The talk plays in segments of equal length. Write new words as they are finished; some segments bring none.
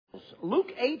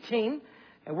Luke 18,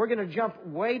 and we're going to jump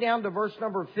way down to verse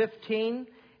number 15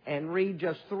 and read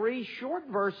just 3 short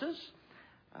verses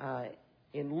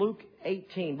in Luke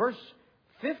 18. Verse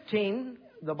 15,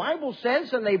 the Bible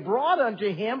says, "And they brought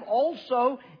unto him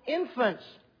also infants,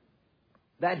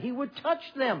 that he would touch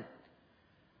them.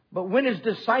 But when his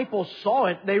disciples saw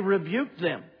it, they rebuked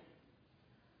them.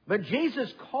 But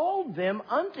Jesus called them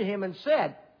unto him and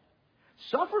said,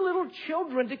 Suffer little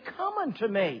children to come unto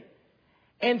me,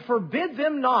 and forbid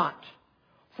them not,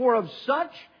 for of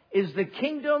such is the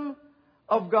kingdom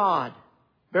of God.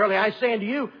 Verily I say unto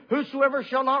you, whosoever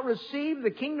shall not receive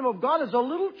the kingdom of God as a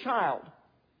little child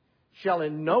shall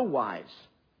in no wise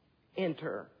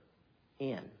enter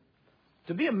in."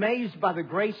 To be amazed by the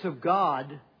grace of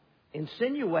God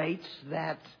insinuates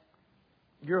that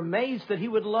you're amazed that He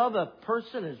would love a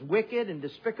person as wicked and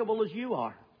despicable as you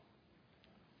are.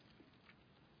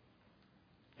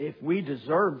 If we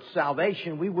deserved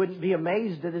salvation, we wouldn't be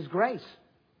amazed at His grace.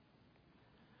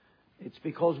 It's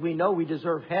because we know we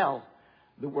deserve hell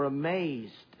that we're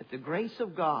amazed at the grace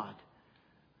of God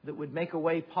that would make a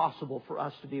way possible for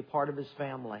us to be a part of His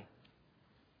family.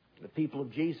 The people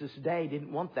of Jesus' day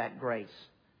didn't want that grace.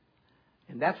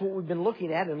 And that's what we've been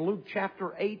looking at in Luke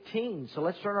chapter 18. So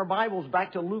let's turn our Bibles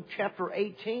back to Luke chapter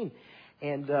 18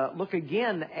 and look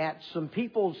again at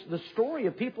the story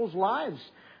of people's lives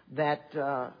that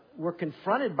were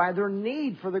confronted by their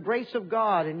need for the grace of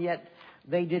God, and yet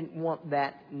they didn't want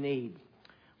that need.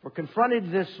 We're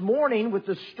confronted this morning with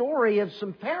the story of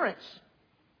some parents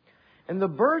and the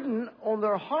burden on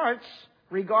their hearts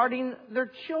regarding their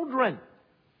children.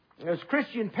 As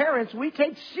Christian parents, we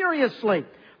take seriously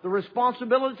the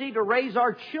responsibility to raise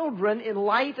our children in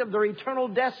light of their eternal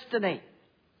destiny.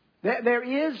 There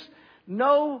is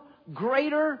no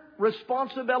greater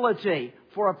responsibility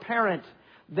for a parent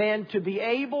than to be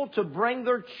able to bring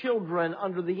their children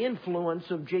under the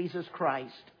influence of Jesus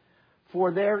Christ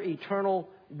for their eternal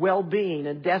well-being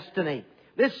and destiny.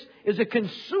 This is a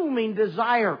consuming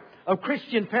desire of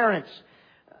Christian parents.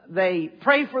 They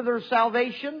pray for their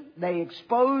salvation. They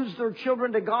expose their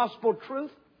children to gospel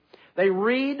truth. They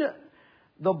read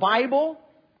the Bible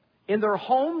in their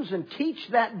homes and teach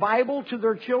that Bible to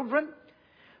their children.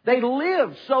 They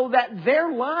live so that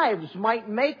their lives might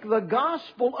make the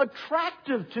gospel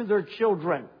attractive to their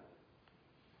children.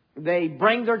 They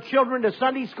bring their children to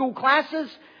Sunday school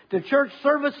classes, to church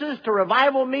services, to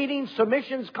revival meetings, to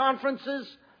missions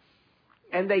conferences.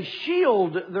 And they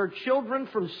shield their children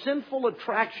from sinful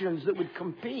attractions that would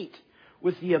compete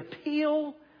with the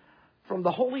appeal from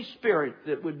the Holy Spirit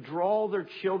that would draw their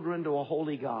children to a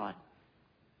holy God.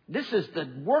 This is the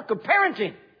work of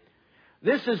parenting.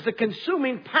 This is the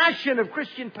consuming passion of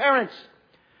Christian parents,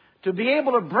 to be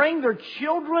able to bring their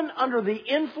children under the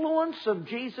influence of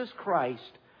Jesus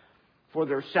Christ for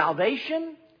their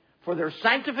salvation, for their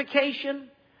sanctification,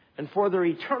 and for their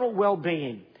eternal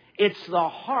well-being. It's the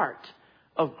heart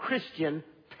of Christian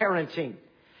parenting.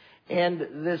 And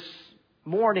this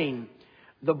morning,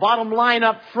 the bottom line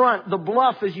up front, the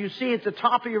bluff as you see at the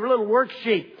top of your little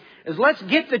worksheet, is let's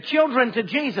get the children to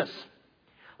Jesus.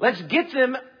 Let's get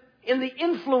them in the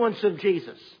influence of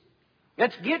Jesus.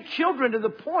 Let's get children to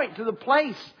the point, to the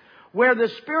place where the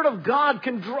Spirit of God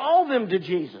can draw them to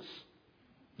Jesus.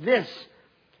 This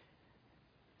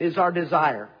is our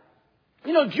desire.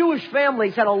 You know, Jewish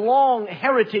families had a long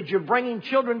heritage of bringing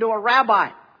children to a rabbi.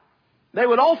 They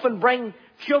would often bring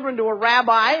children to a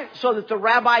rabbi so that the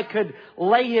rabbi could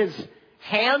lay his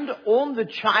hand on the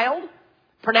child,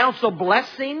 pronounce a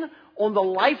blessing on the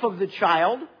life of the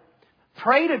child,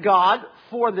 pray to God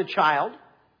for the child.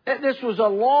 This was a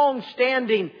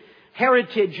long-standing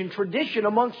heritage and tradition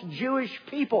amongst Jewish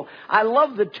people. I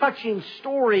love the touching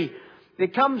story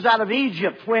that comes out of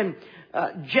Egypt when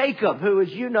Jacob, who, as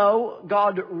you know,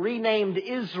 God renamed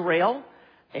Israel,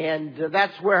 and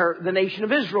that's where the nation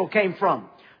of Israel came from.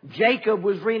 Jacob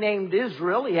was renamed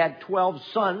Israel. He had 12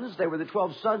 sons. They were the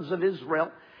 12 sons of Israel.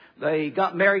 They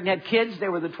got married and had kids. They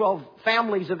were the 12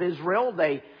 families of Israel.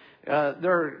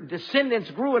 Their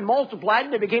descendants grew and multiplied,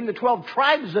 and they became the 12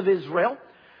 tribes of Israel.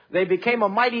 They became a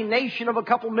mighty nation of a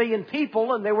couple million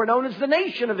people, and they were known as the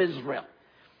nation of Israel.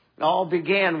 It all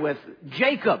began with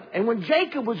Jacob. And when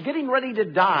Jacob was getting ready to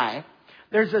die,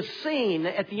 there's a scene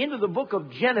at the end of the book of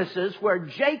Genesis where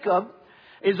Jacob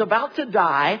is about to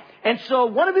die. And so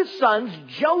one of his sons,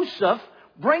 Joseph,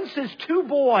 brings his 2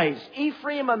 boys,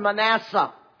 Ephraim and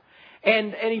Manasseh.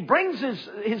 And he brings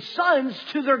his sons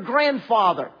to their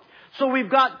grandfather. So we've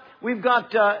got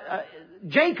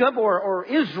Jacob or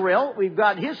Israel. We've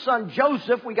got his son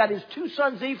Joseph. We got his 2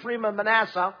 sons Ephraim and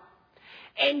Manasseh.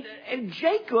 And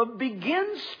Jacob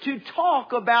begins to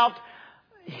talk about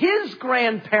his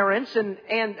grandparents and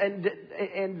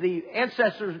the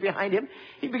ancestors behind him,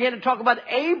 he began to talk about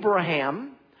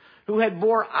Abraham, who had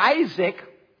borne Isaac,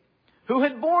 who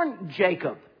had borne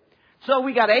Jacob. So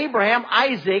we got Abraham,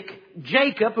 Isaac,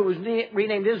 Jacob, who was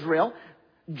renamed Israel,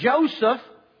 Joseph,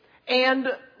 and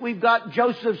we've got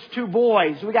Joseph's two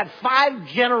boys. We got 5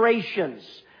 generations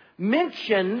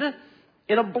mentioned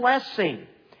in a blessing,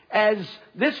 as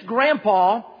this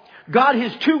grandpa got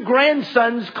his 2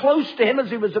 grandsons close to him as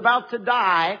he was about to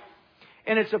die.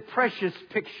 And it's a precious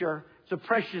picture. It's a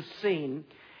precious scene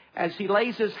as he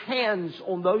lays his hands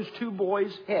on those 2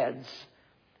 boys' heads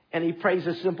and he prays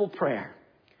a simple prayer.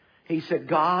 He said,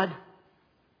 God,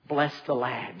 bless the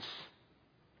lads.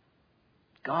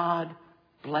 God,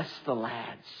 bless the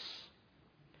lads.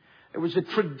 There was a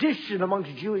tradition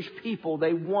amongst Jewish people.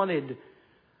 They wanted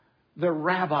their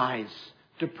rabbis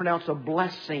to pronounce a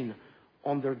blessing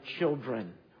on their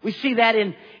children. We see that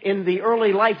in the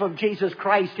early life of Jesus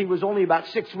Christ. He was only about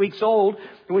 6 weeks old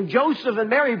when Joseph and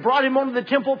Mary brought him onto the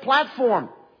temple platform.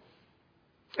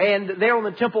 And there on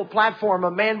the temple platform,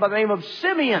 a man by the name of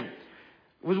Simeon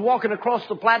was walking across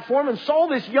the platform and saw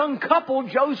this young couple,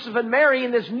 Joseph and Mary,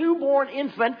 and this newborn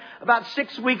infant about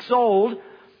 6 weeks old.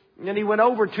 And he went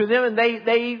over to them and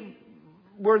they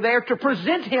were there to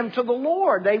present him to the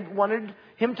Lord. They wanted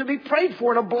him to be prayed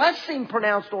for and a blessing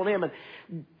pronounced on him. And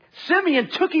Simeon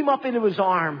took him up into his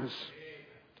arms.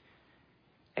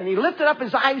 And he lifted up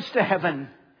his eyes to heaven.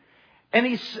 And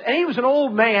he was an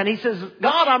old man. He says,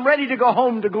 God, I'm ready to go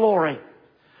home to glory.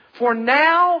 For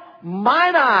now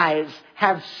mine eyes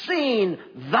have seen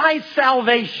thy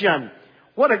salvation.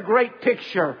 What a great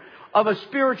picture of a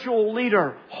spiritual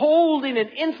leader holding an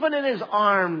infant in his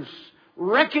arms,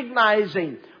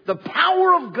 recognizing the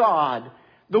power of God,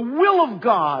 the will of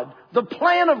God, the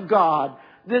plan of God,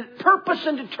 the purpose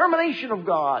and determination of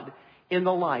God in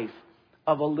the life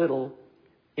of a little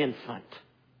infant.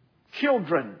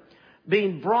 Children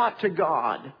being brought to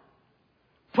God,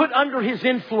 put under His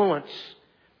influence,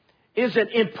 is an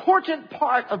important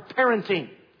part of parenting.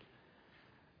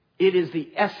 It is the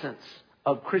essence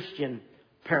of Christian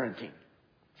parenting.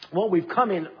 Well, we've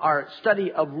come in our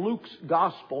study of Luke's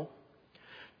gospel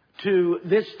to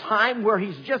this time where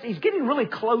he's getting really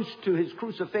close to his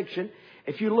crucifixion.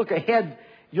 If you look ahead,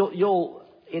 you'll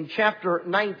in chapter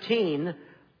 19,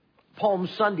 Palm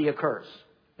Sunday occurs.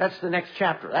 That's the next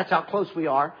chapter. That's how close we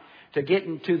are to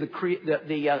getting to the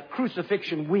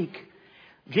crucifixion week.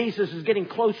 Jesus is getting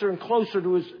closer and closer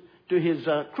to his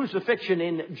crucifixion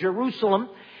in Jerusalem,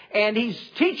 and he's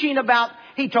teaching about.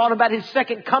 He taught about His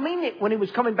second coming when He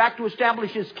was coming back to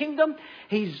establish His kingdom.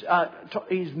 He's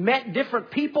met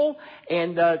different people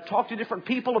and talked to different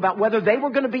people about whether they were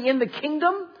going to be in the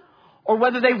kingdom or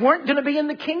whether they weren't going to be in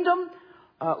the kingdom.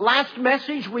 Last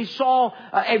message we saw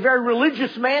a very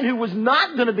religious man who was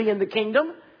not going to be in the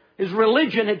kingdom. His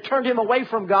religion had turned him away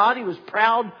from God. He was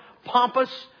proud,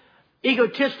 pompous,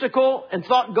 egotistical, and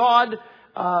thought God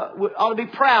ought to be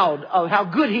proud of how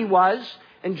good he was.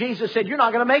 And Jesus said, you're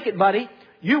not going to make it, buddy.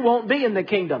 You won't be in the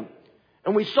kingdom.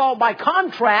 And we saw by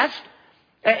contrast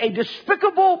a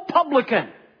despicable publican.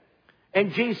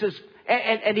 And Jesus,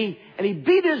 and he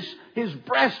beat his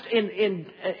breast and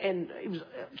he was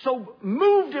so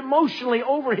moved emotionally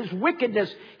over his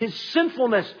wickedness, his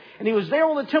sinfulness. And he was there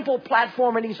on the temple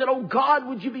platform and he said, oh God,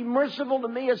 would you be merciful to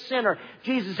me, a sinner?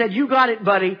 Jesus said, you got it,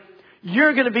 buddy.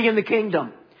 You're going to be in the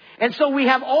kingdom. And so we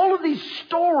have all of these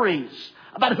stories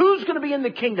about who's going to be in the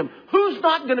kingdom, who's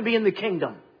not going to be in the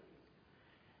kingdom.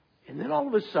 And then all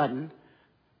of a sudden,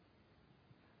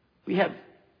 we have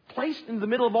placed in the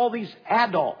middle of all these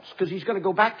adults, because he's going to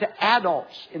go back to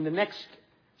adults in the next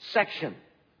section.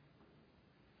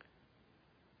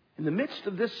 In the midst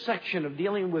of this section of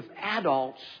dealing with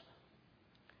adults,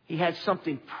 he has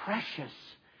something precious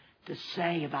to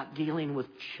say about dealing with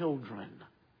children.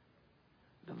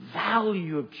 The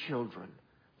value of children,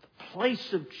 the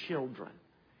place of children,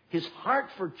 His heart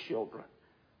for children.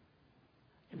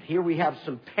 And here we have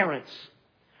some parents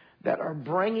that are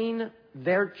bringing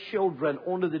their children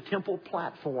onto the temple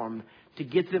platform to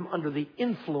get them under the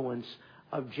influence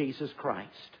of Jesus Christ.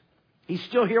 He's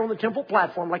still here on the temple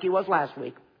platform like he was last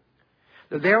week.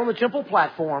 They're there on the temple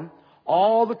platform.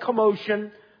 All the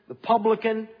commotion, the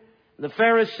publican, the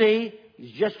Pharisee.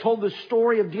 He's just told the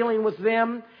story of dealing with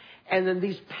them. And then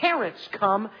these parents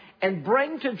come and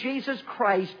bring to Jesus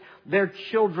Christ their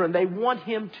children. They want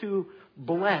Him to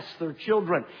bless their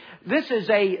children. This is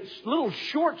a little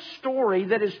short story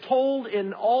that is told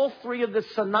in all 3 of the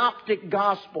synoptic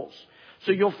gospels.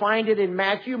 So you'll find it in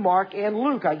Matthew, Mark, and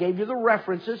Luke. I gave you the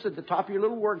references at the top of your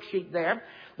little worksheet there.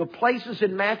 The places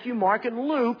in Matthew, Mark, and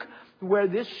Luke where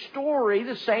this story,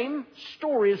 the same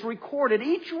story, is recorded.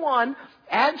 Each one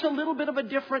adds a little bit of a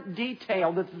different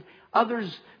detail that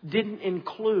others didn't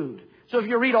include. So if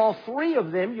you read all three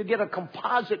of them, you get a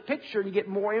composite picture and you get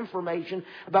more information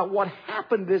about what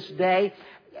happened this day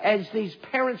as these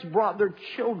parents brought their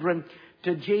children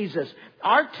to Jesus.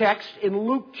 Our text in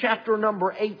Luke chapter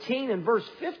number 18 and verse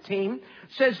 15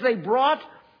 says they brought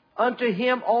unto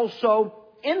him also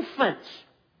infants.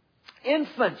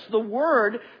 Infants. The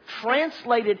word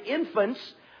translated infants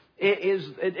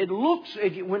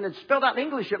when it's spelled out in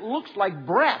English, it looks like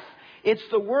breath. It's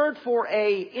the word for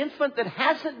a infant that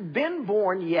hasn't been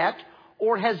born yet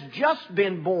or has just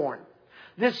been born.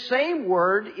 This same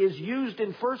word is used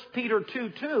in 1 Peter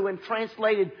 2:2 and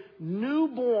translated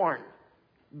newborn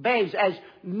babes. As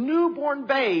newborn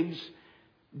babes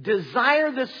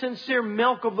desire the sincere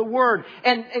milk of the Word.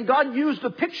 And God used the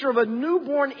picture of a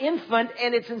newborn infant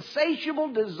and its insatiable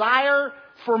desire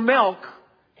for milk.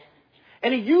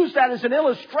 And He used that as an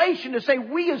illustration to say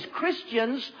we as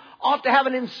Christians ought to have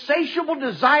an insatiable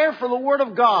desire for the Word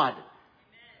of God.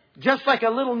 Just like a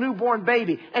little newborn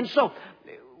baby. And so,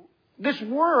 this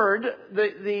word,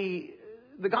 the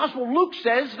Gospel of Luke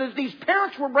says that these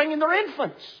parents were bringing their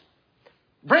infants.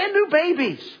 Brand new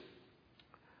babies.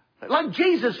 Like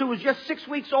Jesus, who was just 6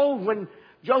 weeks old when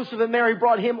Joseph and Mary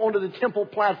brought him onto the temple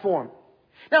platform.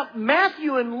 Now,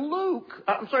 Matthew and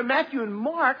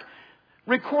Mark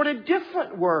record a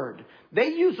different word. They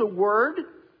use a word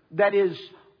that is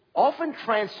often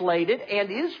translated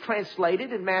and is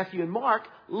translated in Matthew and Mark,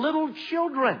 little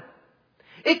children.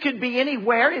 It could be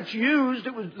anywhere.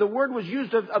 The word was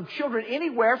used of children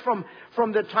anywhere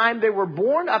from the time they were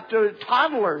born up to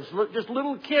toddlers, just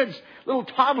little kids, little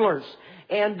toddlers.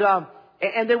 And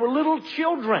they were little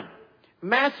children.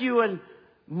 Matthew and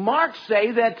Mark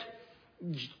say that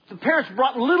the parents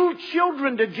brought little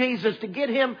children to Jesus to get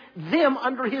them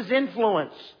under His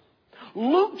influence.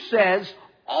 Luke says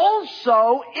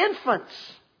also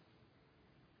infants.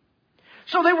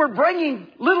 So they were bringing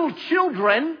little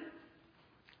children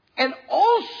and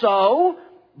also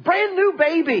brand new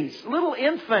babies, little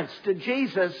infants to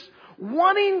Jesus,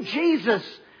 wanting Jesus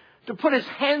to put His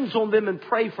hands on them and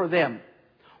pray for them.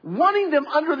 Wanting them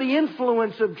under the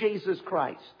influence of Jesus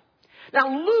Christ.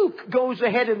 Now Luke goes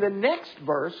ahead in the next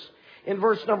verse, in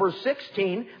verse number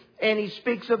 16, and he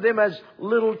speaks of them as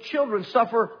little children,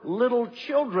 suffer little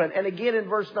children. And again in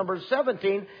verse number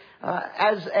 17,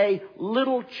 as a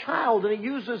little child. And he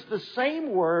uses the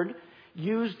same word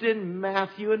used in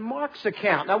Matthew and Mark's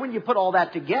account. Now when you put all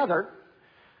that together,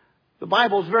 the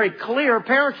Bible is very clear.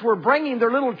 Parents were bringing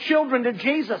their little children to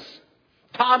Jesus.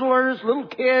 Toddlers, little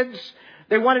kids.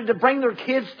 They wanted to bring their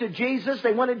kids to Jesus.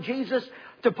 They wanted Jesus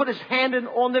to put His hand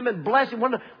on them and bless them.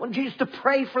 Wanted Jesus to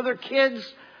pray for their kids.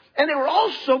 And they were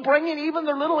also bringing even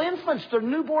their little infants, their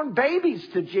newborn babies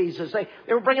to Jesus. They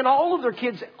were bringing all of their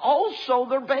kids, also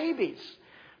their babies,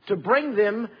 to bring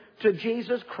them to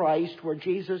Jesus Christ, where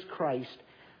Jesus Christ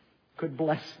could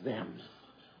bless them.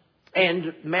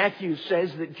 And Matthew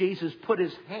says that Jesus put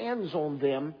His hands on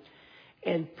them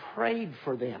and prayed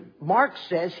for them. Mark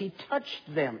says He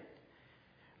touched them.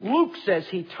 Luke says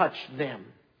He touched them.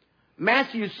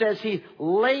 Matthew says He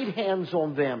laid hands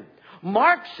on them.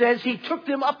 Mark says He took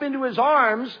them up into His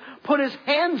arms, put His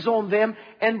hands on them,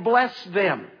 and blessed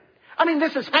them. I mean,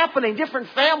 this is happening. Different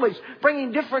families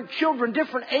bringing different children,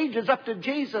 different ages up to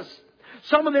Jesus.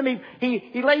 Some of them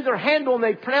he laid their hand on,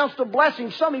 they pronounced a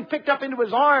blessing. Some He picked up into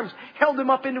His arms, held them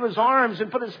up into His arms,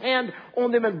 and put His hand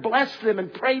on them and blessed them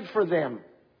and prayed for them.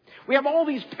 We have all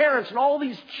these parents and all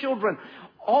these children,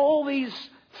 all these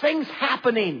things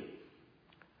happening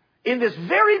in this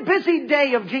very busy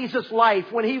day of Jesus'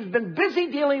 life when He's been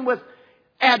busy dealing with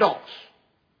adults.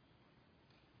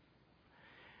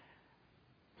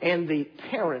 And the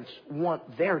parents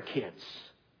want their kids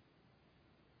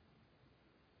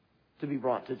to be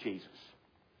brought to Jesus.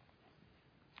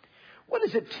 What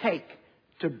does it take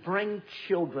to bring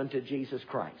children to Jesus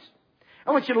Christ?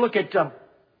 I want you to look at, I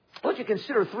want you to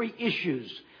consider three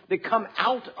issues that come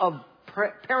out of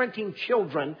parenting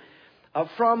children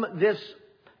from this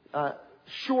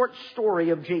short story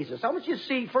of Jesus. I want you to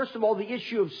see, first of all, the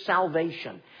issue of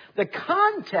salvation. The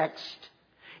context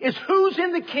is who's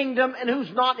in the kingdom and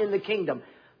who's not in the kingdom.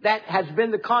 That has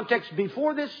been the context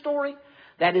before this story.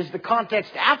 That is the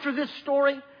context after this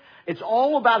story. It's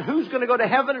all about who's going to go to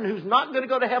heaven and who's not going to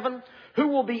go to heaven, who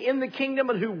will be in the kingdom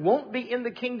and who won't be in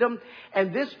the kingdom.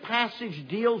 And this passage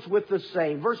deals with the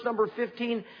same. Verse number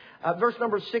 16,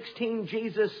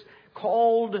 Jesus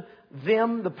called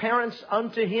them, the parents,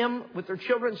 unto Him with their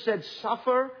children, said,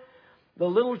 suffer the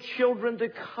little children to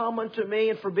come unto me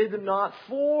and forbid them not,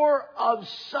 for of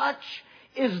such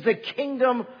is the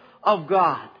kingdom of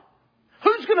God.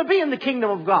 Who's going to be in the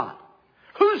kingdom of God?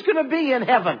 Who's going to be in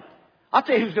heaven? I'll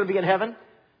tell you who's going to be in heaven.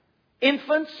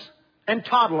 Infants and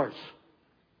toddlers.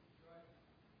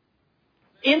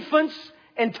 Infants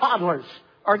and toddlers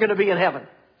are going to be in heaven.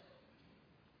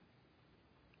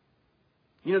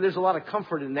 You know, there's a lot of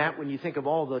comfort in that when you think of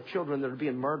all the children that are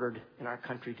being murdered in our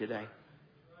country today.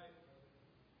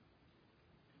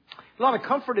 A lot of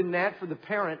comfort in that for the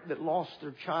parent that lost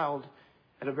their child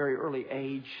at a very early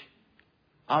age.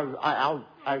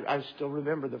 I still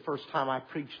remember the first time I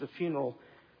preached the funeral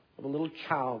of a little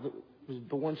child that was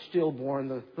born stillborn.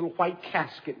 The little white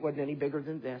casket wasn't any bigger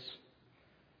than this.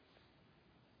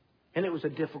 And it was a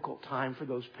difficult time for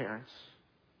those parents.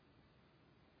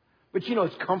 But you know,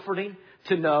 it's comforting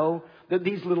to know that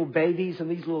these little babies and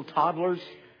these little toddlers,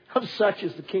 of such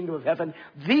is the kingdom of heaven,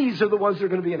 these are the ones that are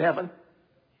going to be in heaven.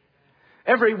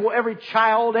 Every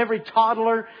child, every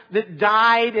toddler that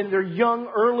died in their young,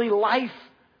 early life,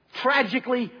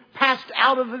 tragically passed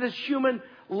out of this human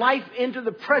life into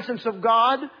the presence of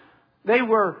God. They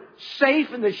were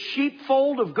safe in the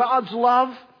sheepfold of God's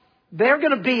love. They're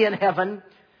going to be in heaven.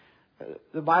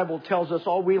 The Bible tells us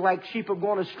all we like sheep have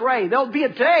gone astray. There'll be a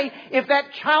day if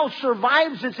that child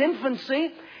survives its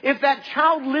infancy, if that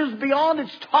child lives beyond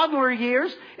its toddler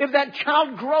years, if that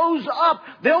child grows up,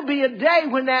 there'll be a day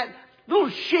when that little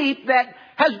sheep that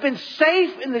has been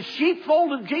safe in the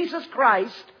sheepfold of Jesus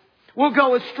Christ will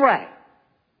go astray.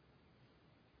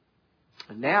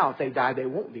 And now if they die, they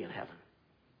won't be in heaven.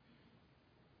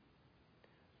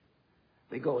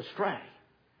 They go astray.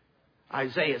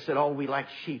 Isaiah said, oh, we like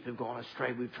sheep have gone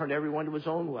astray. We've turned everyone to his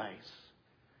own ways.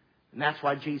 And that's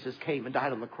why Jesus came and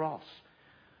died on the cross.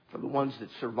 For the ones that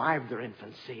survived their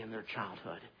infancy and their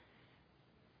childhood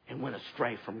and went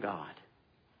astray from God.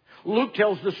 Luke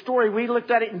tells the story. We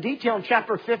looked at it in detail in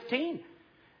chapter 15.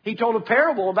 He told a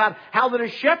parable about how that a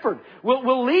shepherd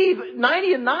will leave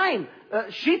 99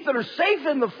 sheep that are safe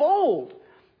in the fold.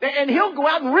 And he'll go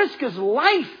out and risk his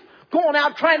life going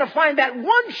out trying to find that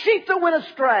one sheep that went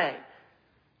astray.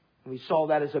 We saw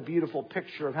that as a beautiful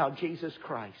picture of how Jesus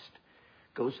Christ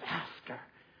goes after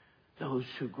those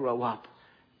who grow up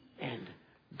and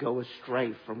go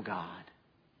astray from God.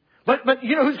 But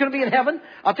you know who's going to be in heaven?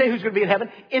 I'll tell you who's going to be in heaven.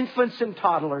 Infants and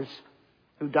toddlers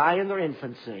who die in their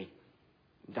infancy,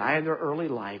 die in their early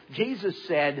life. Jesus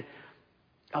said,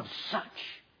 of such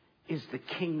is the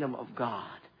kingdom of God.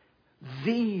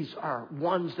 These are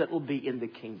ones that will be in the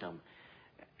kingdom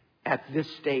at this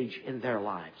stage in their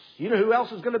lives. You know who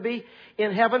else is going to be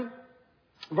in heaven?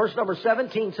 Verse number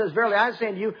 17 says, verily I say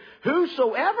unto you,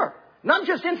 whosoever, not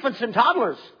just infants and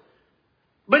toddlers,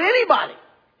 but anybody,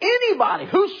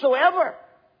 whosoever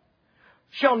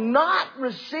shall not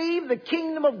receive the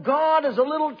kingdom of God as a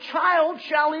little child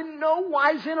shall in no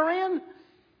wise enter in.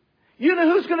 You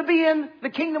know who's going to be in the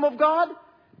kingdom of God?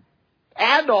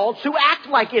 Adults who act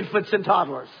like infants and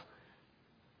toddlers.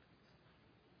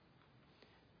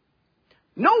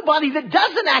 Nobody that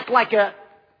doesn't act like an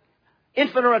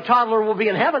infant or a toddler will be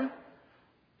in heaven.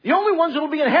 The only ones that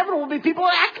will be in heaven will be people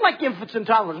that act like infants and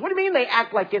toddlers. What do you mean they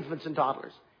act like infants and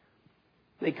toddlers?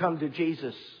 They come to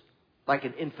Jesus like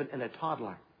an infant and a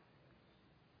toddler.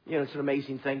 You know, it's an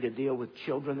amazing thing to deal with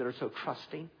children that are so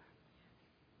trusting,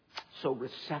 so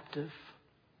receptive.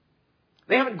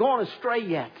 They haven't gone astray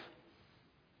yet.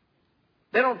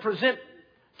 They don't present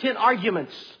 10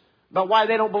 arguments about why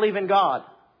they don't believe in God.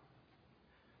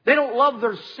 They don't love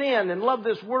their sin and love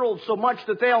this world so much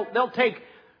that they'll take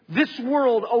this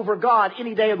world over God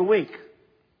any day of the week.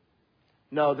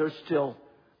 No, they're still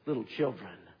little children,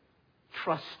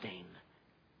 trusting.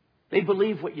 They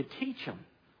believe what you teach them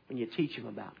when you teach them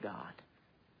about God.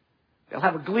 They'll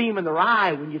have a gleam in their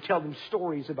eye when you tell them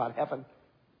stories about heaven.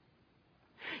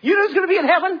 You know who's going to be in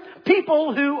heaven?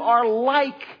 People who are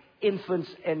like infants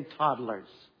and toddlers.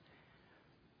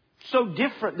 So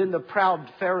different than the proud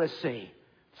Pharisee,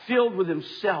 filled with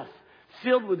himself,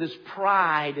 filled with his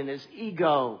pride and his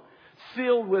ego,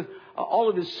 filled with all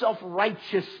of his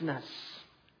self-righteousness.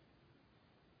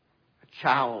 A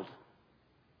child.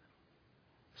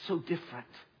 So different.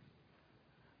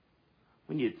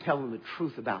 When you tell them the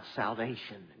truth about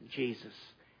salvation and Jesus,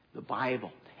 the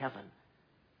Bible, heaven,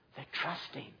 they're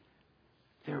trusting.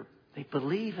 They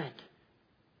believe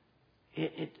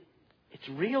it. It's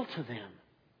real to them.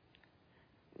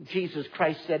 Jesus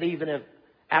Christ said, even if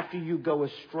after you go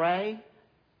astray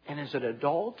and as an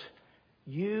adult,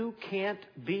 you can't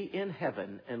be in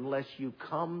heaven unless you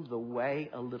come the way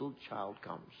a little child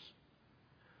comes.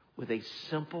 With a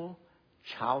simple,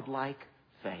 childlike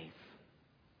faith.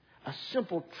 A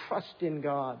simple trust in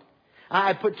God.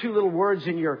 I put two little words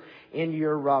in your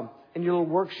little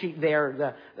worksheet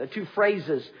there. The two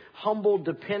phrases: humble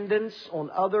dependence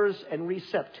on others and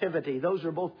receptivity. Those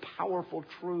are both powerful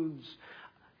truths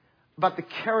about the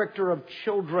character of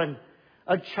children.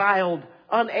 A child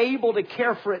unable to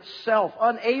care for itself,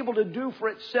 unable to do for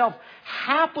itself,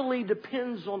 happily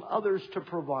depends on others to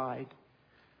provide.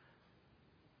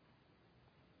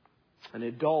 An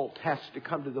adult has to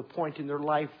come to the point in their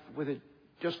life with it,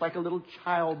 just like a little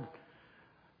child.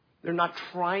 They're not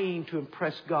trying to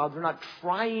impress God. They're not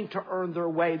trying to earn their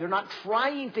way. They're not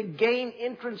trying to gain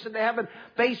entrance into heaven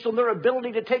based on their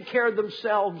ability to take care of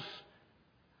themselves.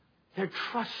 They're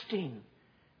trusting,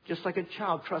 just like a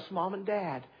child trusts mom and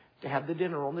dad to have the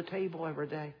dinner on the table every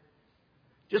day.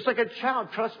 Just like a child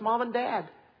trusts mom and dad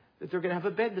that they're going to have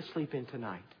a bed to sleep in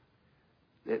tonight.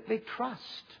 They trust.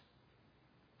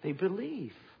 They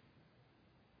believe.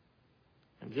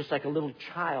 And just like a little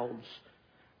child's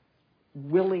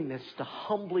willingness to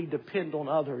humbly depend on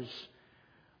others,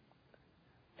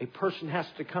 a person has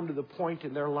to come to the point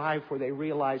in their life where they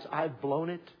realize, I've blown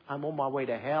it. I'm on my way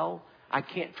to hell. I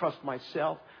can't trust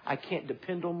myself. I can't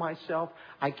depend on myself.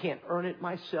 I can't earn it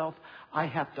myself. I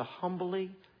have to humbly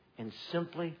and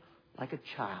simply, like a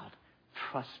child,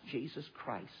 trust Jesus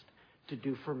Christ to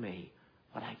do for me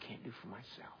what I can't do for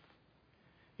myself.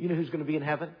 You know who's going to be in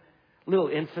heaven? Little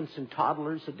infants and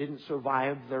toddlers that didn't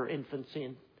survive their infancy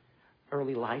and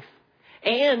early life.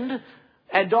 And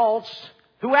adults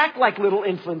who act like little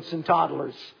infants and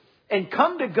toddlers and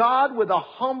come to God with a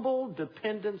humble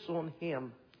dependence on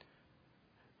Him.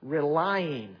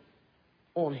 Relying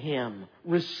on Him.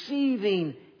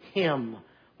 Receiving Him.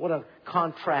 What a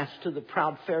contrast to the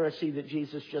proud Pharisee that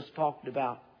Jesus just talked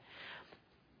about.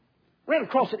 Ran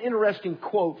across an interesting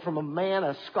quote from a man,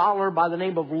 a scholar by the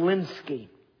name of Linsky,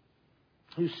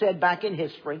 who said back in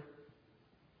history,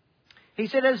 he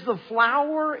said, as the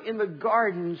flower in the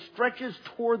garden stretches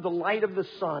toward the light of the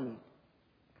sun,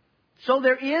 so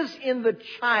there is in the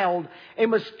child a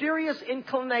mysterious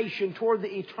inclination toward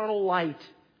the eternal light.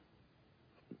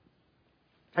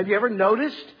 Have you ever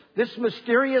noticed this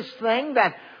mysterious thing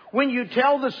that when you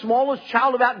tell the smallest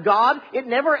child about God, it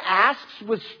never asks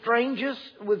with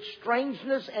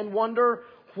strangeness and wonder,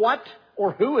 what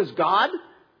or who is God?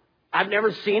 I've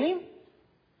never seen Him.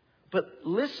 But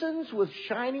listens with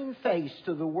shining face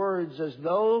to the words as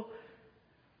though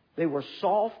they were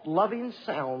soft, loving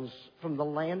sounds from the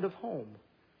land of home.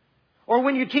 Or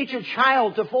when you teach a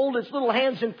child to fold its little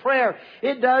hands in prayer,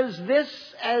 it does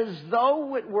this as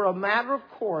though it were a matter of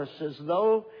course, as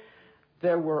though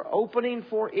there were opening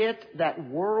for it that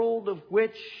world of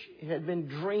which it had been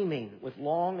dreaming with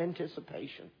long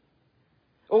anticipation.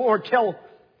 Or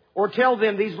tell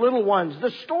them, these little ones,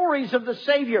 the stories of the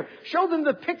Savior. Show them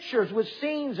the pictures with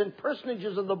scenes and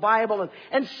personages of the Bible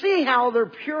and see how their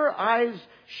pure eyes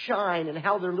shine and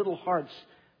how their little hearts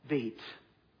beat.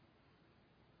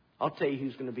 I'll tell you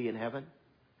who's going to be in heaven.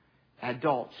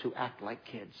 Adults who act like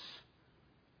kids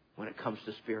when it comes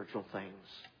to spiritual things.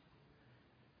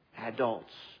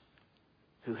 Adults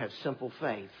who have simple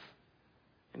faith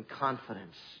and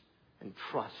confidence and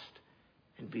trust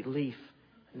and belief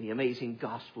in the amazing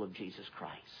gospel of Jesus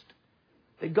Christ.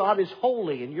 That God is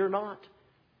holy and you're not.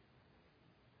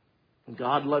 And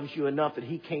God loves you enough that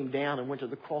He came down and went to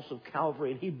the cross of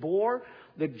Calvary and He bore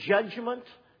the judgment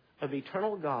of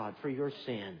eternal God for your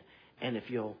sin. And if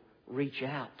you'll reach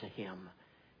out to Him,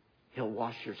 He'll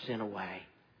wash your sin away.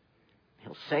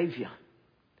 He'll save you.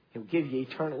 He'll give you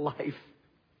eternal life.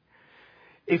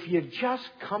 If you just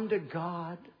come to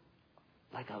God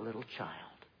like a little child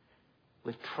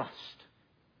with trust,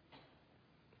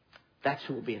 that's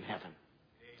who will be in heaven.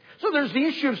 So there's the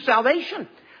issue of salvation.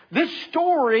 This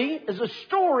story is a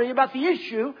story about the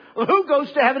issue of who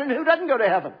goes to heaven and who doesn't go to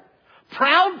heaven.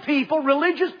 Proud people,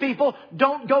 religious people,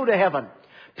 don't go to heaven.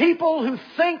 People who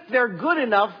think they're good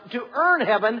enough to earn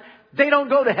heaven, they don't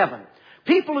go to heaven.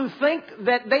 People who think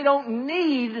that they don't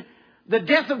need the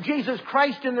death of Jesus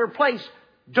Christ in their place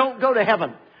don't go to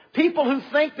heaven. People who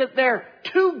think that they're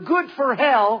too good for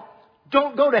hell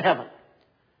don't go to heaven.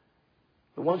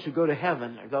 The ones who go to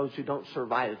heaven are those who don't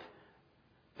survive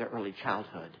their early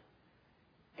childhood.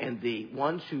 And the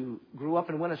ones who grew up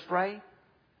and went astray,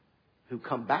 who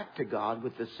come back to God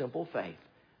with the simple faith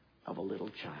of a little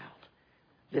child.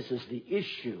 This is the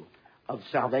issue of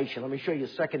salvation. Let me show you a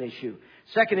second issue.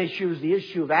 Second issue is the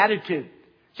issue of attitude.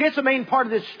 See, it's the main part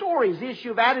of this story is the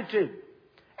issue of attitude.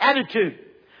 Attitude.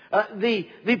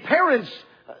 The parents,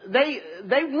 they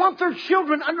want their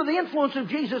children under the influence of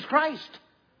Jesus Christ.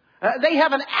 They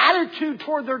have an attitude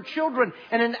toward their children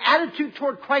and an attitude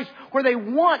toward Christ where they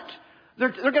want They're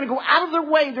going to go out of their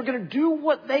way. They're going to do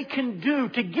what they can do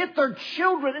to get their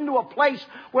children into a place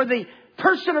where the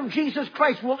person of Jesus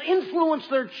Christ will influence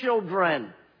their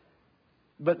children.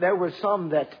 But there were some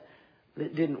that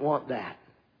didn't want that.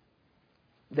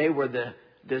 They were the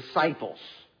disciples.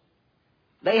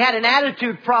 They had an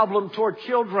attitude problem toward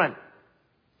children.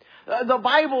 The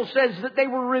Bible says that they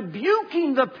were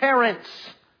rebuking the parents.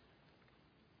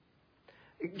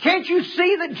 Can't you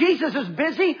see that Jesus is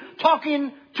busy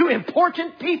talking to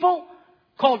important people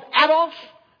called adults?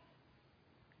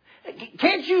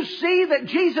 Can't you see that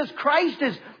Jesus Christ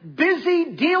is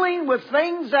busy dealing with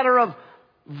things that are of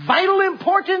vital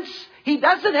importance? He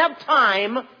doesn't have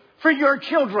time for your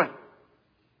children.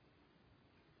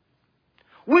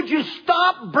 Would you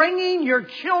stop bringing your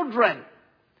children?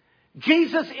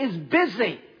 Jesus is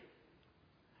busy.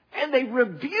 And they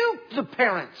rebuke the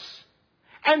parents.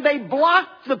 And they block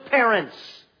the parents.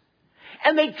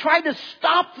 And they try to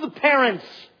stop the parents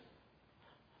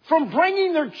from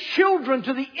bringing their children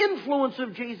to the influence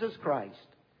of Jesus Christ.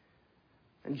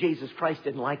 And Jesus Christ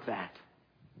didn't like that.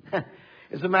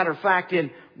 As a matter of fact,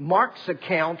 in Mark's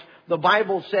account, the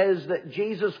Bible says that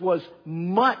Jesus was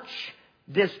much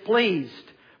displeased.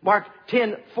 Mark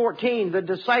 10:14, the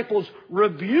disciples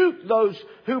rebuked those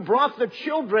who brought the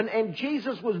children, and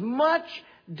Jesus was much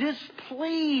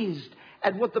displeased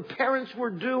at what the parents were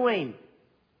doing.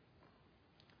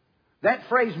 That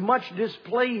phrase, much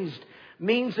displeased,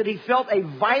 means that he felt a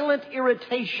violent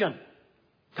irritation.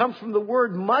 It comes from the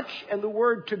word much and the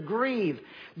word to grieve.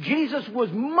 Jesus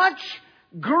was much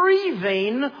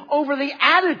grieving over the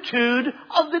attitude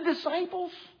of the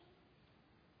disciples.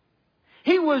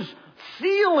 He was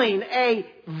feeling a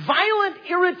violent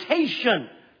irritation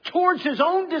towards his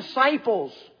own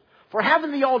disciples for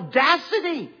having the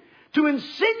audacity to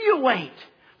insinuate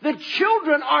that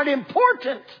children aren't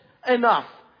important enough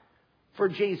for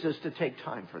Jesus to take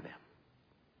time for them.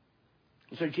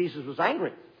 And so Jesus was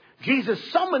angry.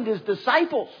 Jesus summoned his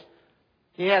disciples.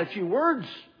 He had a few words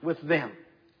with them.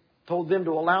 Told them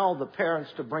to allow the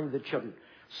parents to bring the children.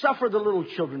 Suffer the little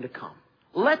children to come.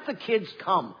 Let the kids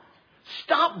come.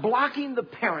 Stop blocking the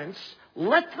parents.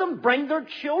 Let them bring their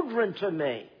children to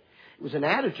me. It was an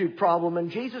attitude problem in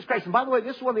Jesus Christ. And by the way,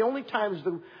 this is one of the only times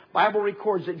the Bible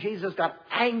records that Jesus got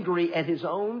angry at his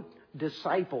own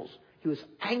disciples. He was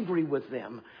angry with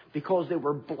them because they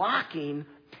were blocking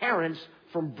parents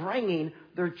from bringing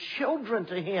their children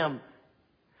to him.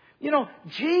 You know,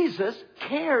 Jesus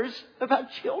cares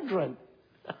about children.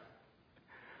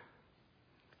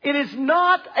 It is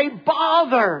not a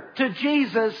bother to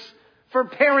Jesus for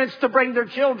parents to bring their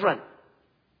children.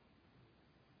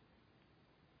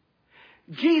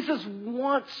 Jesus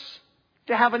wants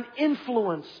to have an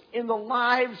influence in the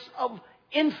lives of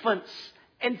infants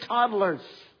and toddlers.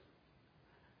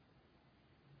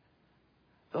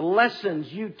 The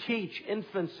lessons you teach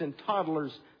infants and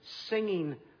toddlers,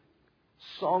 singing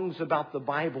songs about the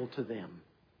Bible to them,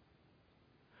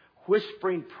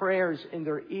 whispering prayers in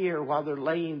their ear while they're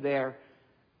laying there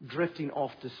drifting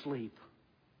off to sleep.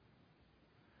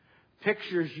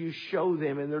 Pictures you show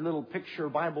them in their little picture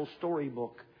Bible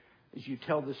storybook as you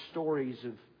tell the stories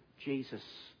of Jesus.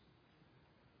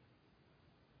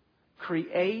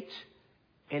 Create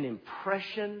an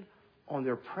impression on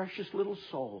their precious little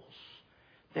souls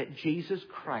that Jesus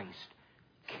Christ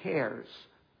cares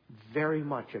very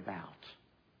much about.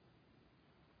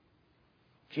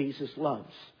 Jesus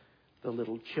loves the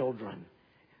little children.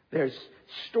 There's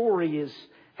story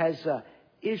has an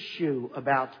issue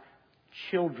about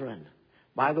children.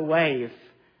 By the way,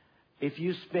 if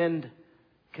you spend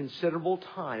considerable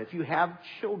time, if you have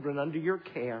children under your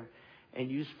care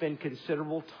and you spend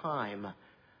considerable time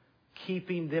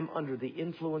keeping them under the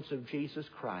influence of Jesus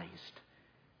Christ,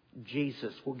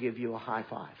 Jesus will give you a high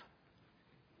five.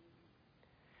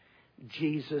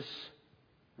 Jesus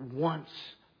wants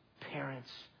parents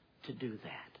to do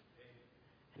that.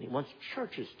 And he wants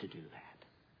churches to do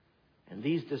that. And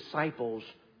these disciples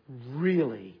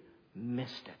really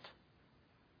missed it,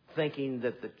 thinking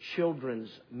that the children's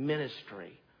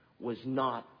ministry was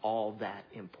not all that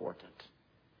important.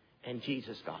 And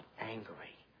Jesus got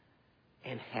angry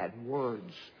and had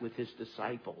words with his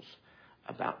disciples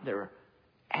about their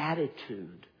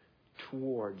attitude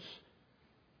towards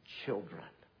children.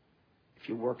 If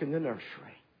you work in the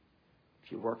nursery,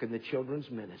 if you work in the children's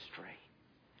ministry,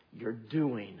 you're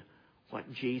doing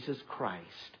what Jesus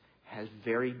Christ has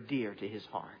very dear to his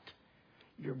heart.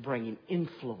 You're bringing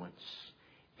influence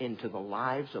into the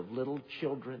lives of little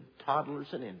children, toddlers,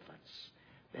 and infants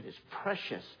that is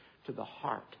precious to the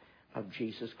heart of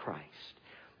Jesus Christ.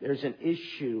 There's an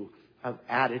issue of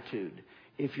attitude.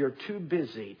 if you're too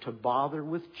busy to bother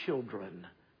with children,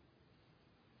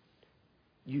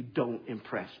 you don't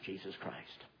impress Jesus Christ.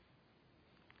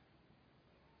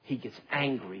 He gets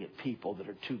angry at people that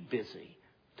are too busy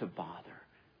to bother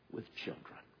with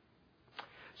children.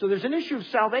 So there's an issue of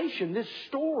salvation. This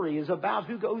story is about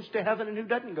who goes to heaven and who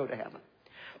doesn't go to heaven.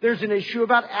 There's an issue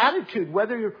about attitude,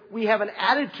 whether we have an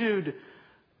attitude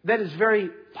that is very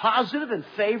positive and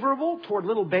favorable toward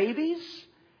little babies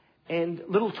and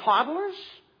little toddlers,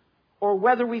 or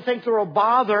whether we think they're a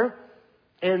bother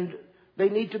and they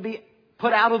need to be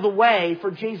put out of the way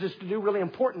for Jesus to do really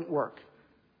important work.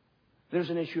 There's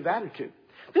an issue of attitude.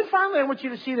 Then finally, I want you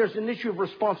to see there's an issue of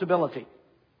responsibility.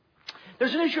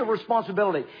 There's an issue of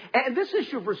responsibility. And this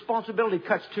issue of responsibility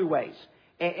cuts two ways.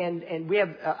 And we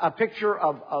have a picture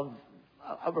of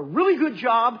a really good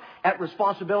job at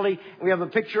responsibility. And we have a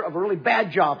picture of a really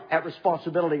bad job at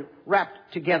responsibility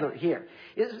wrapped together here.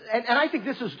 And I think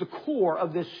this is the core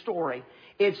of this story.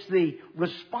 It's the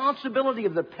responsibility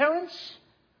of the parents,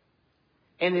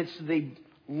 and it's the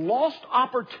lost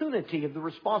opportunity of the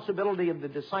responsibility of the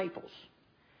disciples.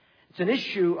 It's an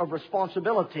issue of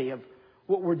responsibility of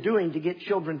what we're doing to get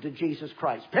children to Jesus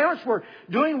Christ. Parents were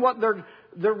doing what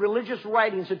their religious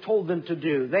writings had told them to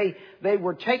do. They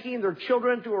were taking their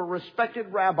children to a respected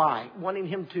rabbi, wanting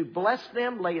him to bless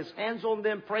them, lay his hands on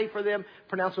them, pray for them,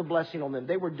 pronounce a blessing on them.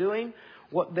 They were doing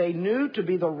what they knew to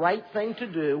be the right thing to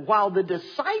do, while the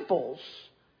disciples,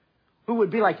 who would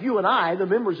be like you and I, the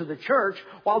members of the church,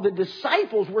 while the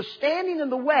disciples were standing in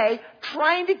the way,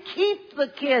 trying to keep the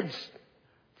kids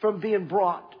from being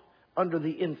brought under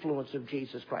the influence of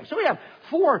Jesus Christ. So we have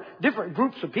four different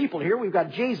groups of people here. We've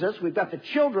got Jesus, we've got the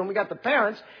children, we've got the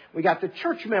parents, we got the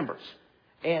church members.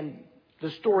 And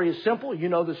the story is simple. You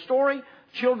know the story.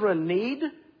 Children need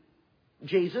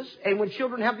Jesus. And when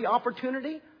children have the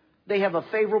opportunity, they have a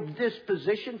favorable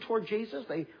disposition toward Jesus.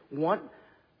 They want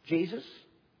Jesus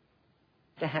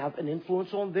to have an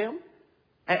influence on them.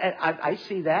 And I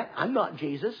see that. I'm not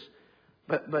Jesus,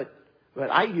 but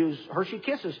I use Hershey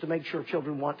Kisses to make sure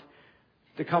children want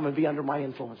to come and be under my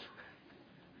influence.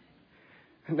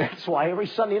 And that's why every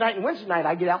Sunday night and Wednesday night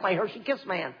I get out my Hershey Kiss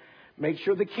man. Make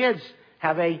sure the kids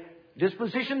have a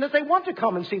disposition that they want to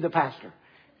come and see the pastor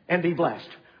and be blessed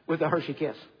with the Hershey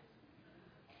Kiss.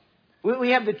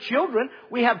 We have the children.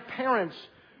 We have parents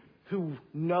who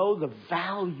know the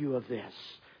value of this,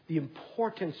 the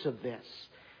importance of this,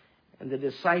 and the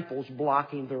disciples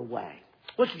blocking their way.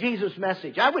 What's Jesus'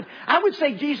 message? I would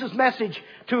say Jesus' message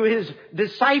to his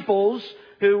disciples,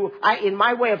 who, in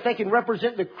my way of thinking,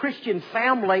 represent the Christian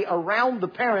family around the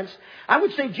parents. I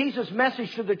would say Jesus'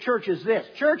 message to the church is this: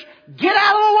 church, get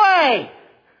out of the way!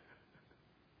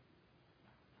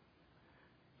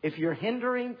 If you're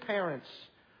hindering parents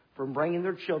from bringing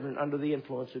their children under the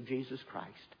influence of Jesus Christ,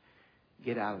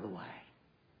 get out of the way.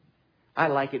 I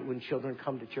like it when children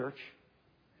come to church.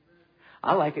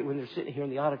 I like it when they're sitting here in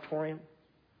the auditorium.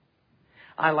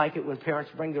 I like it when parents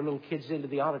bring their little kids into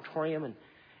the auditorium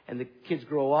and the kids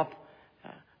grow up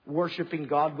worshiping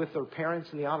God with their parents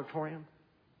in the auditorium.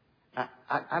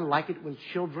 I like it when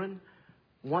children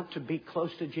want to be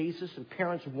close to Jesus and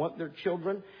parents want their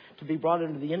children to be brought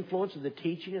into the influence of the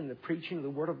teaching and the preaching of the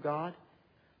Word of God.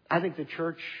 I think the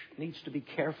church needs to be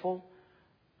careful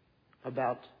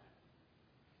about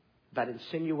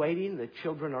insinuating that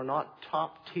children are not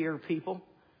top-tier people.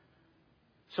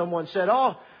 Someone said,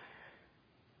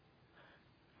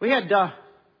 we had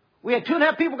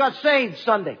 2.5 people got saved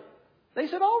Sunday. They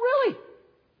said, oh, really?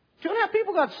 2.5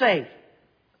 people got saved.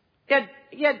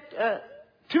 You had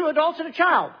 2 adults and a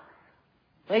child.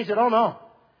 They said, oh, no.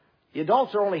 The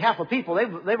adults are only half of people.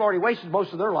 They've already wasted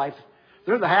most of their life.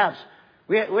 They're the halves.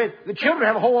 The children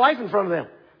have a whole life in front of them.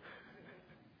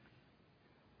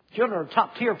 Children are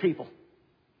top-tier people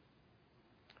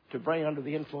to bring under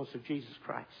the influence of Jesus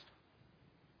Christ.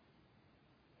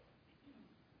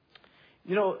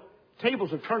 You know,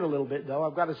 tables have turned a little bit, though,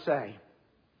 I've got to say.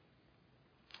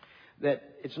 That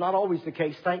it's not always the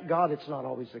case. Thank God it's not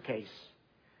always the case.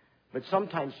 But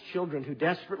sometimes children who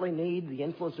desperately need the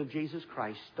influence of Jesus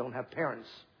Christ don't have parents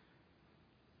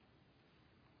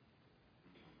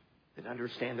that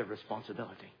understand their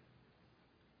responsibility.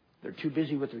 They're too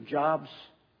busy with their jobs.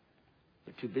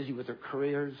 They're too busy with their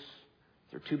careers.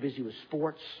 They're too busy with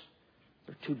sports.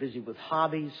 They're too busy with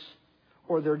hobbies.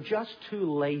 Or they're just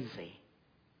too lazy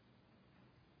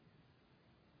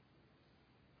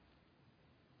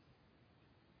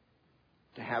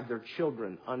to have their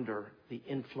children under the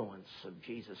influence of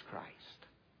Jesus Christ.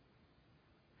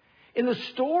 In the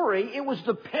story, it was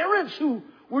the parents who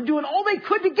were doing all they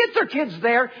could to get their kids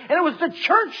there, and it was the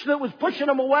church that was pushing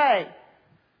them away.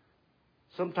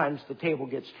 Sometimes the table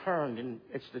gets turned, and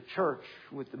it's the church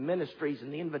with the ministries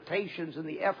and the invitations and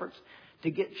the efforts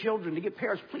to get children, to get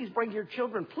parents. Please bring your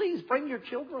children. Please bring your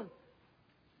children.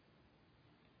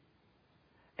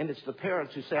 And it's the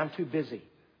parents who say, I'm too busy.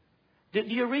 Do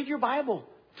you read your Bible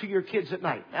to your kids at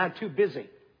night? I'm too busy.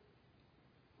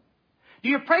 Do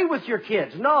you pray with your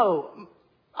kids? No,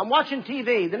 I'm watching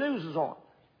TV. The news is on.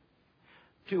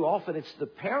 Too often it's the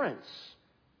parents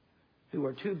who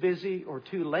are too busy or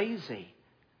too lazy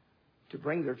to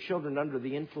bring their children under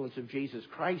the influence of Jesus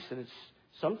Christ. And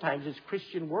sometimes it's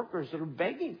Christian workers that are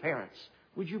begging parents,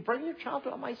 would you bring your child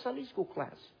to my Sunday school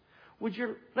class? Would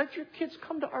you let your kids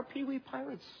come to our Pee Wee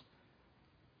Pirates?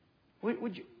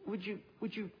 Would you?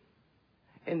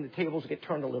 And the tables get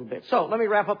turned a little bit. So let me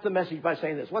wrap up the message by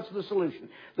saying this. What's the solution?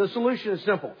 The solution is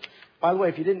simple. By the way,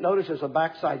 if you didn't notice, there's a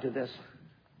backside to this.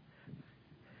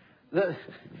 The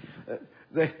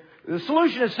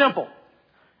solution is simple.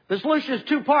 The solution is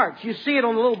two parts. You see it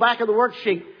on the little back of the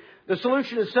worksheet. The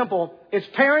solution is simple. It's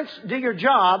parents, do your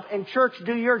job, and church,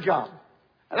 do your job.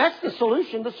 And that's the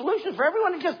solution. The solution for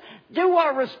everyone is just do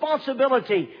our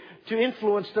responsibility to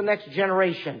influence the next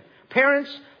generation.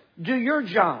 Parents, do your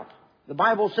job. The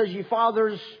Bible says, ye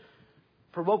fathers,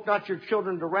 provoke not your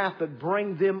children to wrath, but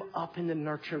bring them up in the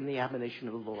nurture and the admonition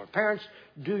of the Lord. Parents,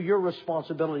 do your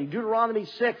responsibility. Deuteronomy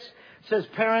 6 says,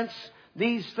 parents,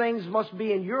 these things must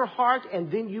be in your heart, and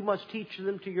then you must teach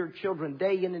them to your children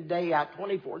day in and day out,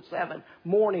 24/7,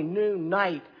 morning, noon,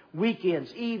 night,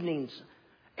 weekends, evenings.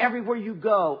 Everywhere you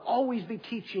go, always be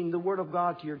teaching the Word of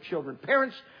God to your children.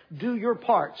 Parents, do your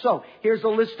part. So here's a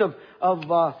list of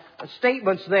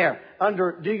statements there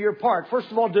under do your part.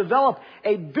 First of all, develop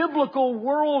a biblical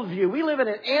worldview. We live in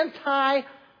an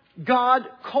anti-God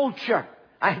culture.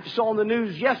 I saw on the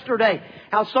news yesterday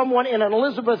how someone in an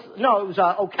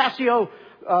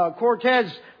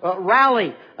Ocasio-Cortez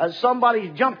rally, somebody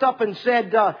jumped up and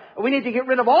said, we need to get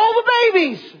rid of all the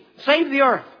babies, save the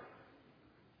earth.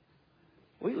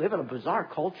 We live in a bizarre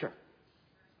culture.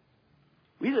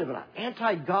 We live in an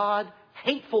anti-God,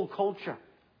 hateful culture.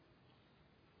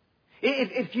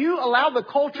 If you allow the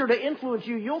culture to influence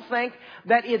you, you'll think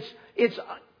that it's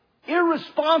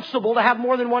irresponsible to have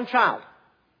more than one child.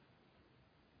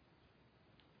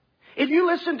 If you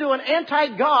listen to an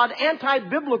anti-God,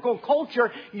 anti-biblical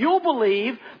culture, you'll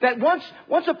believe that once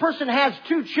a person has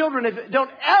two children, if they don't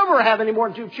ever have any more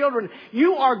than two children,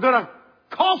 you are going to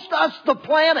cost us the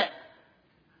planet.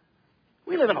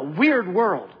 We live in a weird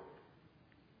world.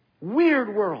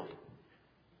 Weird world.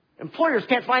 Employers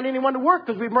can't find anyone to work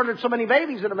because we've murdered so many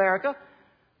babies in America.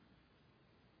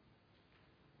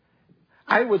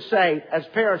 I would say, as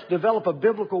parents, develop a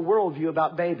biblical worldview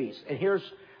about babies. And here's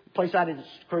the place I'd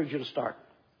encourage you to start.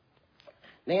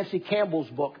 Nancy Campbell's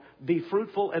book, Be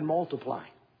Fruitful and Multiply.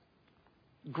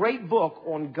 Great book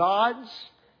on God's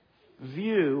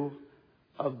view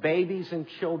of babies and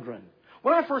children.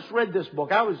 When I first read this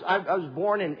book, I was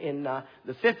born in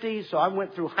the 50s, so I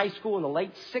went through high school in the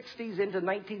late 60s into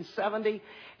 1970,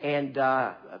 and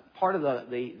part of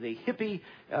the hippie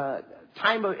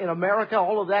time in America,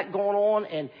 all of that going on,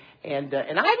 and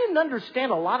I didn't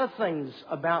understand a lot of things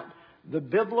about the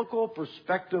biblical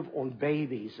perspective on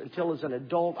babies until as an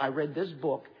adult I read this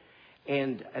book,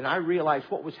 and I realized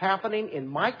what was happening in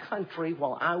my country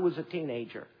while I was a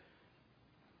teenager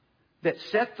that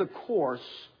set the course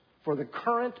for the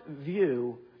current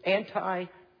view,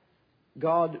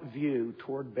 anti-God view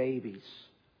toward babies.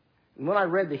 And when I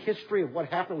read the history of what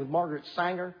happened with Margaret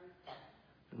Sanger,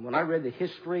 and when I read the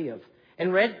history of,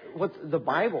 and read what the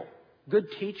Bible,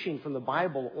 good teaching from the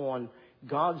Bible on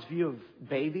God's view of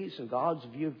babies and God's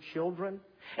view of children.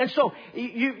 And so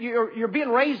you're being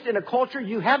raised in a culture,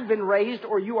 you have been raised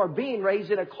or you are being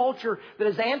raised in a culture that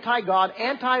is anti-God,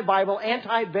 anti-Bible,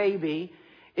 anti-baby.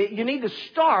 You need to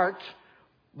start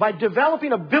by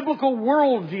developing a biblical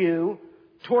worldview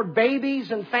toward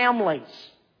babies and families.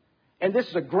 And this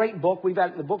is a great book. We've got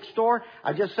it in the bookstore.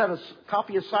 I just set a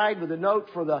copy aside with a note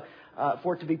for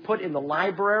it to be put in the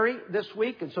library this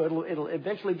week. And so it'll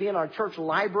eventually be in our church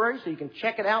library, so you can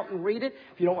check it out and read it.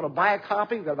 If you don't want to buy a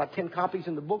copy, we've got about 10 copies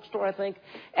in the bookstore, I think.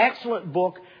 Excellent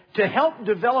book to help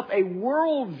develop a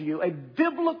worldview, a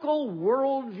biblical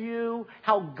worldview,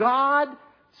 how God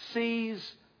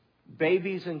sees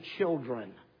babies and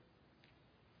children.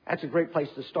 That's a great place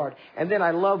to start. And then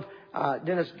I love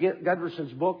Dennis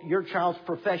Gudderson's book, Your Child's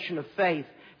Profession of Faith,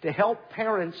 to help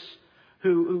parents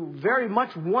who very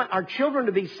much want our children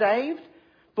to be saved,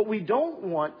 but we don't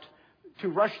want to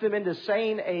rush them into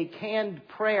saying a canned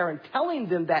prayer and telling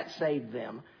them that saved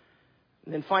them,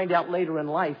 and then find out later in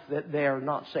life that they're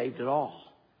not saved at all.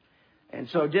 And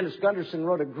so Dennis Gunderson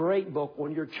wrote a great book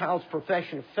on your child's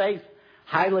profession of faith.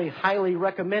 Highly, highly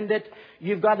recommend it.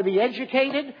 You've got to be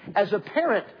educated as a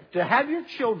parent to have your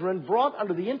children brought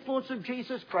under the influence of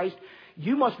Jesus Christ.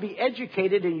 You must be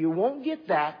educated, and you won't get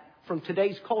that from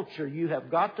today's culture. You have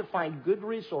got to find good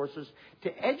resources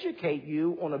to educate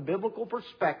you on a biblical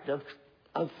perspective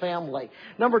of family.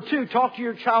 Number 2, talk to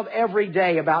your child every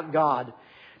day about God.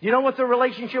 You know what their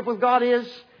relationship with God is?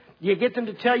 You get them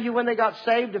to tell you when they got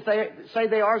saved, if they say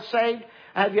they are saved.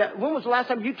 When was the last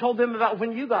time you told them about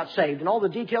when you got saved and all the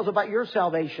details about your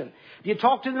salvation? You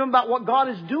talk to them about what God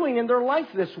is doing in their life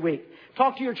this week.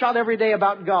 Talk to your child every day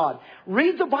about God.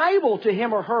 Read the Bible to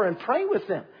him or her and pray with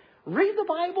them. Read the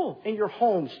Bible in your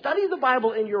home. Study the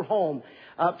Bible in your home.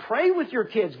 Pray with your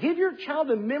kids. Give your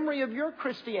child a memory of your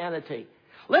Christianity.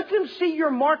 Let them see your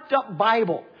marked up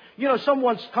Bible. You know,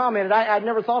 someone's commented, I'd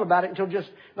never thought about it until just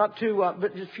but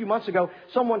just a few months ago.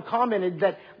 Someone commented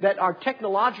that our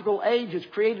technological age has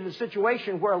created a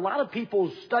situation where a lot of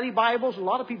people's study Bibles, a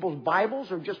lot of people's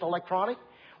Bibles are just electronic.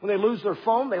 When they lose their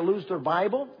phone, they lose their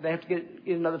Bible. They have to get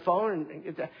another phone. And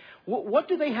get that. What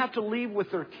do they have to leave with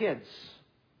their kids?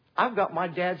 I've got my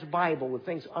dad's Bible with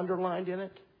things underlined in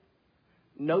it,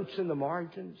 notes in the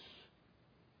margins.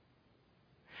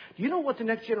 Do you know what the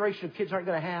next generation of kids aren't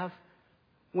going to have?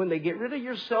 When they get rid of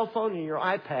your cell phone and your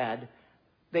iPad,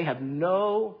 they have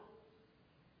no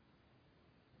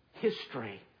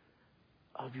history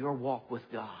of your walk with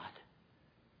God,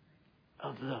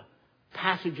 of the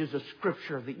passages of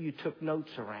Scripture that you took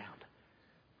notes around,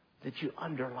 that you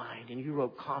underlined and you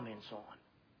wrote comments on.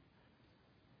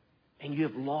 And you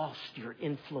have lost your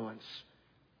influence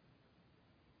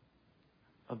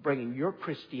of bringing your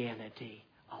Christianity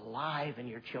alive in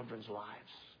your children's lives.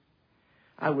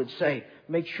 I would say,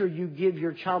 make sure you give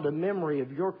your child a memory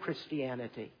of your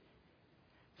Christianity.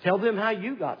 Tell them how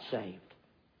you got saved.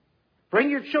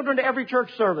 Bring your children to every church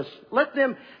service. Let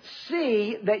them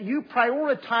see that you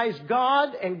prioritize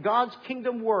God and God's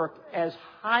kingdom work as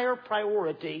higher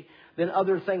priority than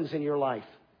other things in your life.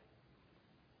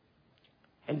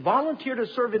 And volunteer to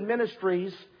serve in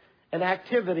ministries and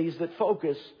activities that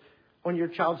focus on your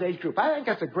child's age group. I think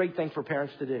that's a great thing for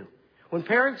parents to do. When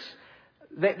parents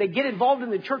They get involved in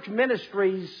the church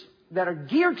ministries that are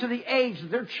geared to the age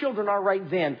that their children are right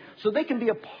then, so they can be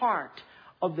a part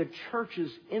of the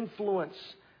church's influence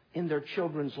in their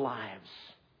children's lives,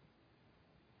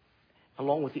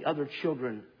 along with the other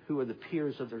children who are the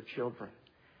peers of their children.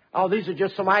 Oh, these are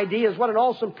just some ideas. What an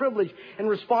awesome privilege and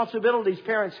responsibilities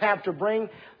parents have to bring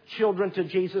children to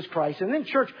Jesus Christ. And then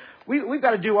church, we've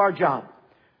got to do our job.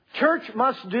 Church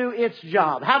must do its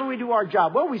job. How do we do our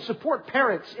job? Well, we support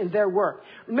parents in their work.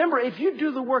 Remember, if you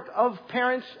do the work of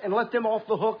parents and let them off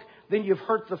the hook, then you've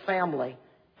hurt the family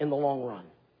in the long run.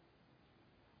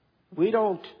 We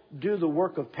don't do the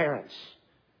work of parents.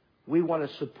 We want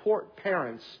to support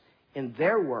parents in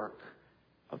their work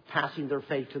of passing their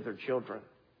faith to their children.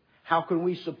 How can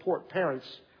we support parents,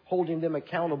 holding them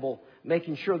accountable,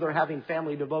 making sure they're having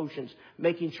family devotions,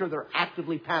 making sure they're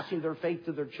actively passing their faith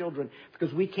to their children?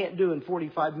 Because we can't do in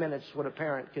 45 minutes what a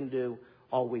parent can do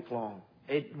all week long.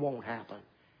 It won't happen.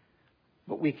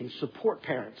 But we can support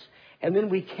parents. And then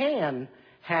we can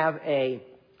have a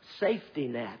safety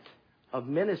net of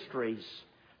ministries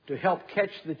to help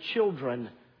catch the children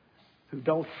who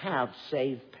don't have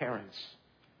saved parents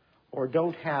or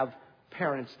don't have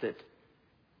parents that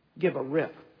give a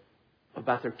rip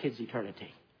about their kids'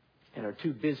 eternity and are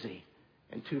too busy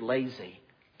and too lazy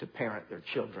to parent their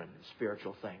children in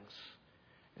spiritual things.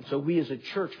 And so we as a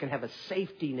church can have a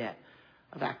safety net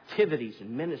of activities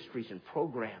and ministries and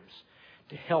programs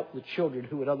to help the children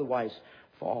who would otherwise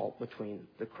fall between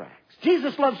the cracks.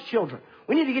 Jesus loves children.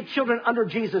 We need to get children under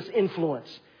Jesus' influence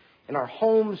in our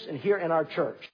homes and here in our church.